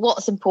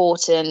what's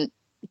important,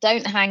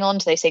 don't hang on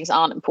to those things that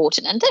aren't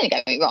important. And don't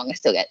get me wrong, I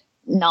still get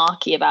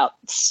narky about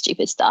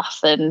stupid stuff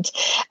and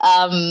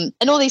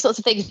all these sorts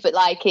of things, but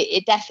like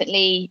it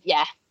definitely,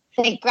 I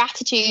think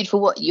gratitude for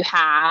what you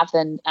have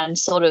and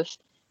sort of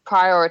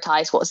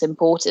prioritize what's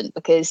important,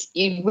 because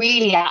you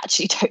really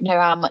actually don't know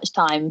how much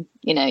time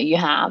you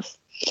have.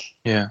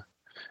 Yeah,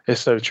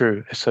 it's so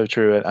true. It's so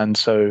true, and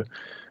so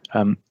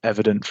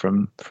evident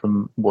from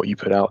what you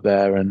put out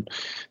there and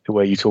the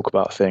way you talk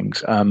about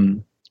things.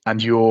 And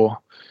you're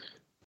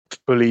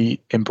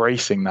fully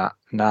embracing that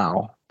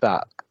now.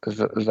 That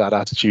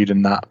attitude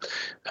and that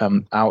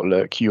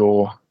outlook.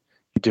 You're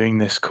doing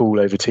this call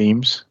over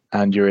Teams,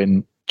 and you're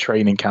in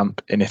training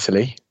camp in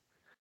Italy.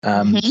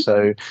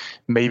 So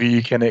maybe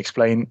you can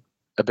explain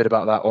a bit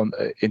about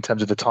that in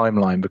terms of the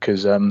timeline,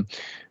 because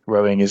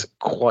rowing is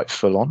quite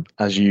full on,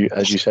 as you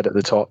said at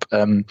the top,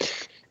 and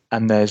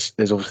there's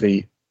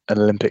obviously an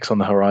Olympics on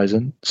the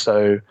horizon.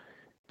 So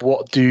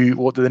what do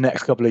the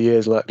next couple of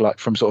years look like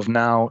from sort of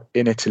now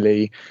in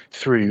Italy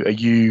through? Are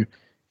you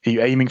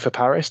aiming for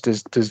Paris?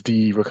 Does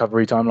the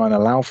recovery timeline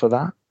allow for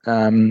that?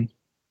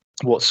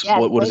 What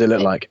does it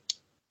look like?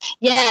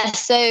 Yeah,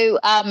 so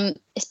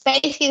it's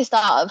basically the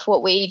start of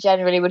what we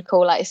generally would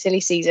call like a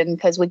silly season,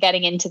 because we're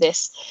getting into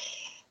this.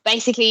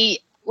 Basically,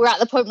 we're at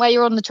the point where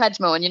you're on the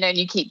treadmill and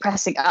you keep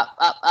pressing up,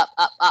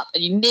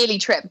 and you nearly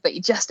trip, but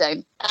you just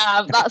don't.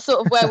 That's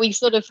sort of where we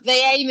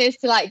the aim is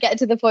to like get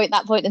to that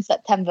point in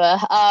September.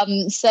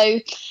 So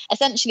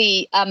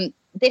essentially,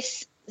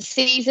 this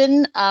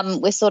season,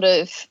 we're sort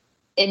of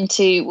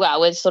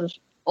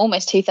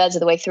almost 2/3 of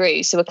the way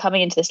through. So we're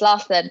coming into this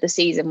last third of the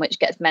season, which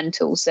gets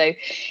mental. So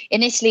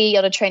in Italy,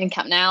 on a training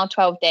camp now,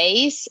 12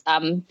 days.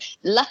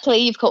 Luckily,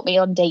 you've caught me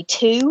on day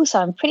 2, so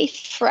I'm pretty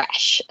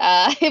fresh.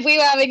 If we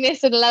were having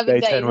this in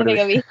 11 days, I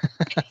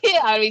think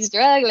I'd be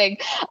struggling.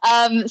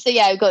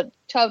 We've got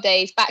 12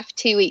 days, back for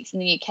 2 weeks in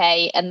the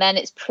UK, and then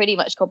it's pretty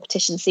much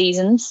competition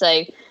season.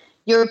 So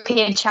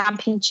European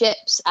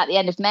Championships at the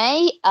end of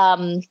May.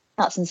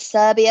 That's in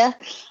Serbia.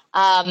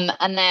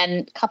 And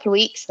then a couple of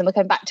weeks, then we're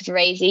going back to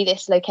Varese,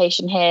 this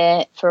location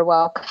here, for a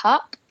World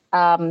Cup.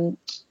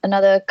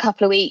 Another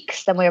couple of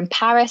weeks, then we're in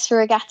Paris for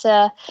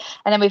regatta,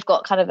 and then we've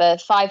got kind of a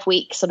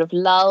 5-week sort of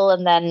lull,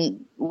 and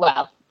then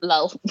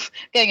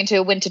going into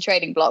a winter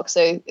training block.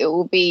 So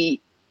it'll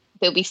be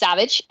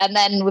savage, and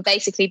then we're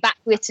basically back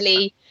to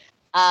Italy,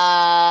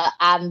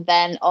 and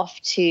then off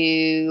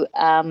to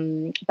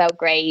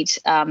Belgrade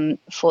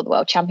for the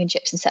World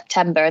Championships in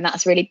September, and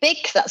that's really big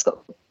because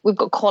we've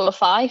got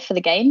qualify for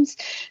the games.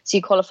 So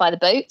you qualify the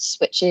boats,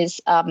 which is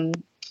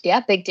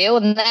big deal.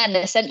 And then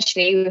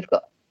essentially we've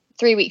got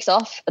 3 weeks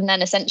off, and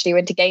then essentially we're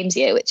into games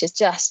year, which is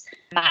just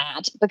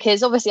mad,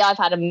 because obviously I've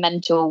had a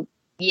mental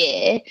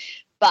year,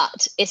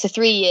 but it's a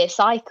 3-year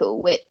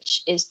cycle,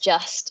 which is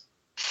just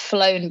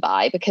flown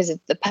by because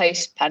of the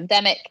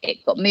post-pandemic.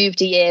 It got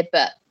moved a year,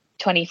 but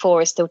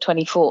 24 is still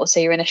 24, so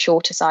you're in a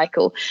shorter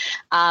cycle,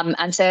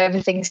 and so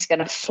everything's going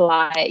to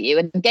fly at you.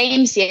 And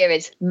games year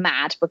is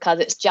mad because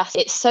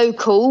it's so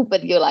cool,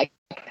 but you're like,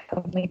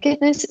 oh my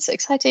goodness, it's so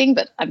exciting,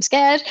 but I'm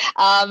scared,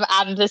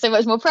 and there's so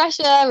much more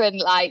pressure, and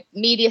like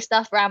media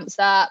stuff ramps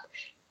up.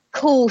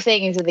 Cool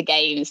things with the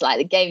games, like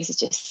the games is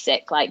just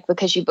sick, like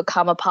because you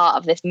become a part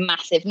of this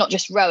massive, not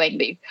just rowing,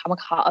 but you become a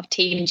part of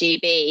Team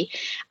GB,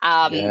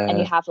 and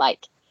you have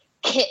like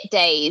kit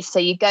days. So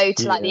you go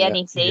to like the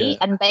NEC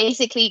and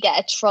basically get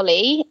a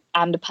trolley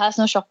and a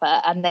personal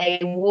shopper, and they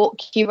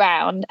walk you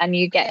around, and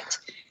you get,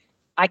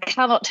 I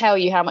cannot tell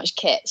you how much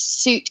kit,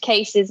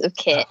 suitcases of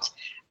kit.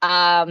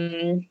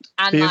 And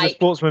as a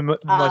sportsman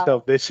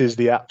myself, this is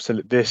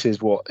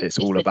what it's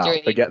all about.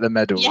 Dream. Forget the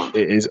medal. Yeah.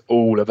 It is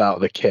all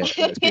about the kit,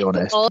 let's be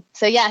honest.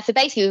 So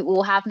basically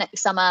we'll have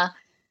next summer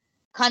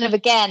kind of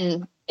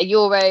again a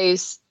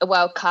Euros, a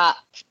World Cup,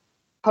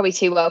 probably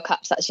 2 World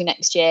Cups actually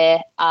next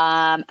year,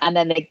 and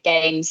then the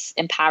games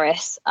in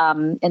Paris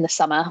in the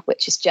summer,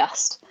 which is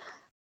just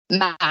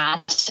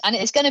mad. And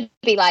it's going to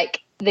be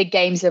like the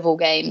games of all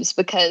games,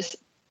 because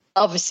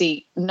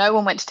obviously no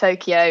one went to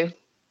Tokyo.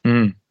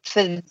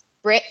 For the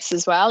Brits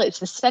as well,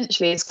 it's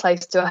essentially as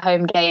close to a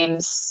home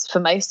games for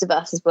most of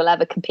us as we'll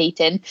ever compete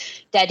in.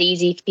 Dead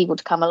easy for people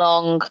to come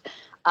along.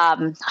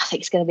 I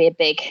think it's going to be a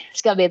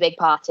big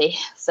party.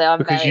 So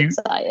I'm very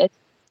excited.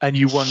 And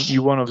you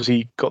won.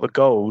 Obviously, got the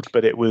gold,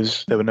 but there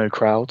were no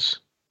crowds,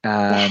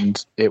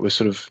 and it was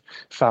sort of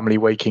family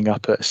waking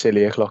up at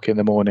silly o'clock in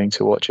the morning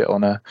to watch it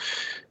on a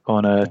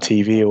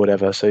TV or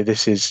whatever. So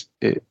this is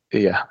it.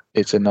 Yeah,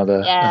 it's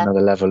another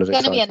level of excitement. It's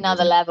going to be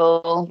another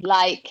level.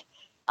 Like,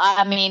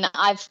 I mean,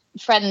 I've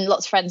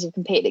lots of friends who've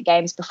competed at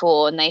games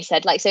before, and they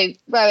said so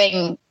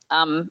rowing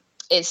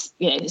is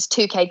it's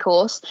 2K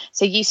course,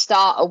 so you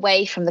start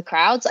away from the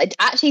crowds. I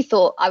actually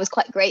thought I was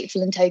quite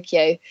grateful in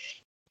Tokyo,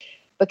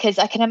 because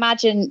I can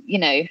imagine,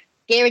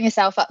 gearing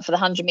yourself up for the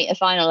 100-meter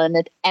final in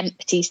an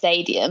empty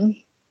stadium,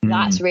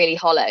 that's really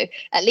hollow.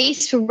 At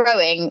least for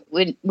rowing,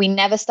 we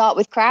never start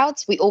with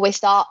crowds. We always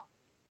start,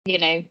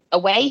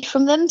 away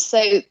from them.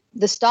 So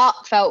the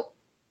start felt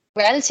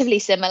relatively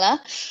similar.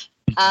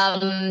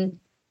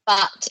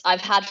 But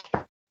I've had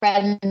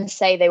friends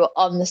say they were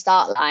on the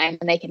start line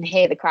and they can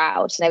hear the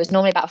crowd. So there was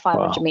normally about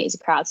 500 meters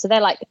of crowd. So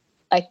they're like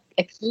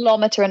a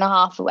kilometre and a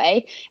half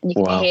away, and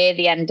you can hear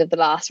the end of the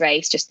last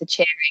race, just the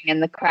cheering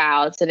and the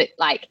crowds, and it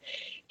like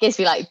gives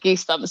me like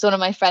goosebumps. One of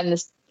my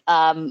friends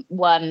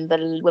won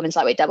the women's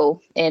lightweight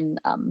double in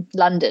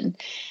London,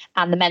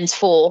 and the men's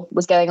 4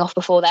 was going off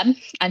before them,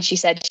 and she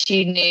said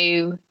she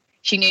knew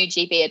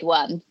GB had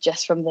won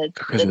just from the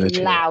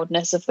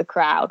loudness of the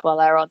crowd while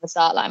they were on the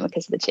start line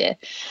because of the cheer.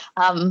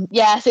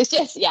 So it's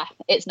just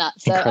it's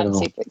nuts. So incredible.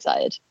 I'm super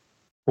excited.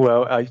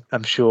 Well,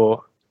 I'm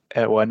sure.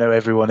 I know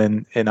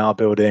everyone in our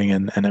building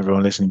and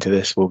everyone listening to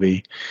this will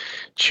be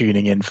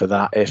tuning in for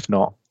that, if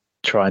not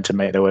trying to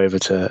make their way over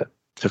to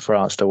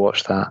France to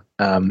watch that.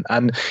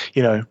 And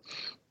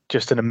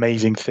just an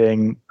amazing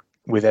thing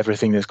with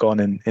everything that's gone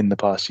in the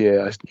past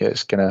year.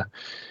 It's going to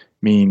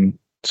mean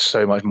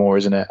so much more,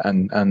 isn't it?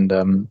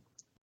 And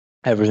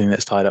everything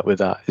that's tied up with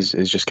that is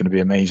just going to be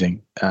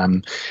amazing.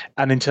 And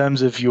in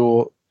terms of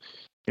your,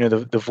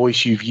 the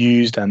voice you've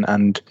used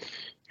and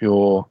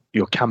your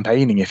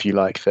campaigning, if you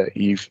like, that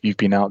you've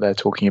been out there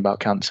talking about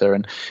cancer,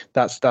 and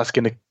that's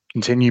going to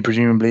continue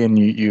presumably, and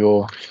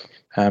you're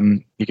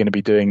going to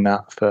be doing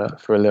that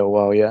for a little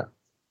while yet.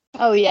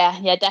 Oh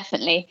yeah,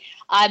 definitely.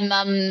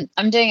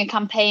 I'm doing a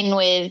campaign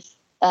with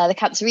the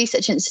Cancer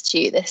Research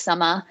Institute this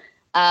summer,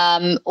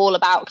 all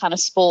about kind of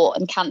sport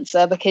and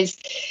cancer, because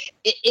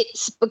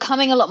it's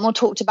becoming a lot more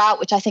talked about,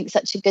 which I think is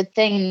such a good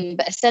thing.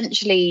 But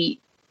essentially,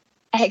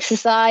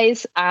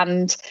 exercise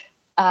and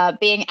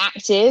being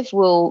active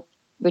will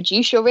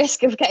reduce your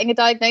risk of getting a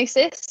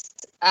diagnosis.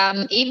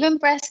 Even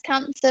breast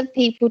cancer,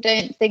 people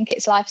don't think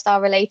it's lifestyle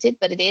related,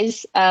 but it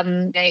is.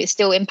 It's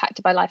still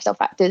impacted by lifestyle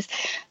factors.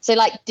 So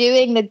like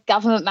doing the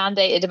government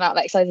mandated amount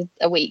of exercise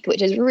a week,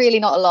 which is really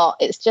not a lot,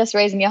 it's just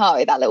raising your heart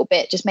rate that little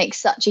bit, just makes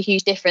such a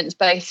huge difference,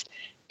 both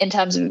in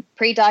terms of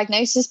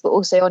pre-diagnosis, but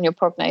also on your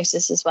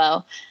prognosis as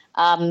well.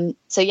 I'm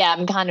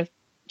kind of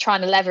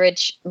trying to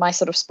leverage my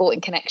sort of sporting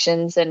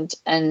connections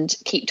and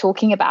keep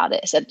talking about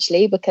it,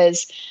 essentially,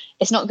 because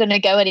it's not going to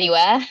go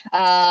anywhere.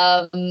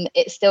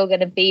 It's still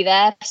going to be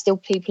there. Still,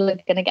 people are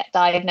going to get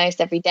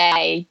diagnosed every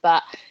day,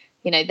 but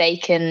they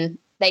can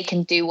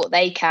do what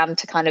they can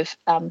to kind of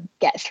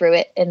get through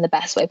it in the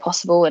best way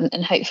possible,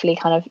 and hopefully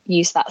kind of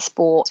use that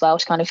sport as well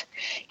to kind of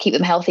keep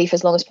them healthy for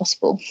as long as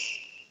possible.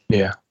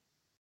 Yeah,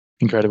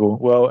 incredible.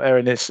 Well,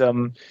 Erin, it's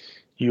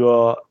you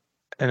are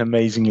an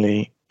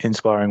amazingly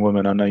inspiring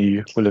woman. I know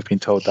you will have been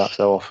told that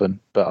so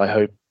often, but I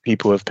hope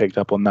people have picked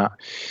up on that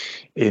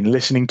in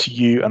listening to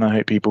you, and I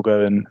hope people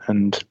go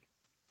and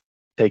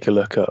take a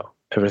look at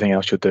everything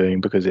else you're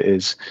doing, because it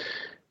is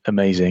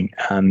amazing.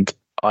 And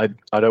I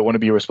don't want to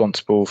be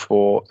responsible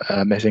for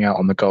missing out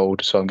on the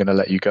gold, so I'm going to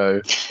let you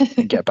go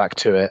and get back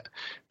to it.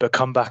 But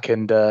come back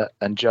and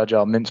judge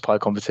our mince pie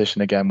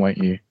competition again, won't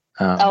you?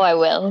 I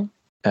will.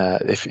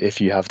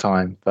 If you have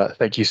time. But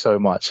thank you so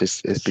much.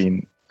 It's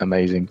been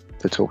amazing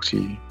to talk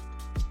to you.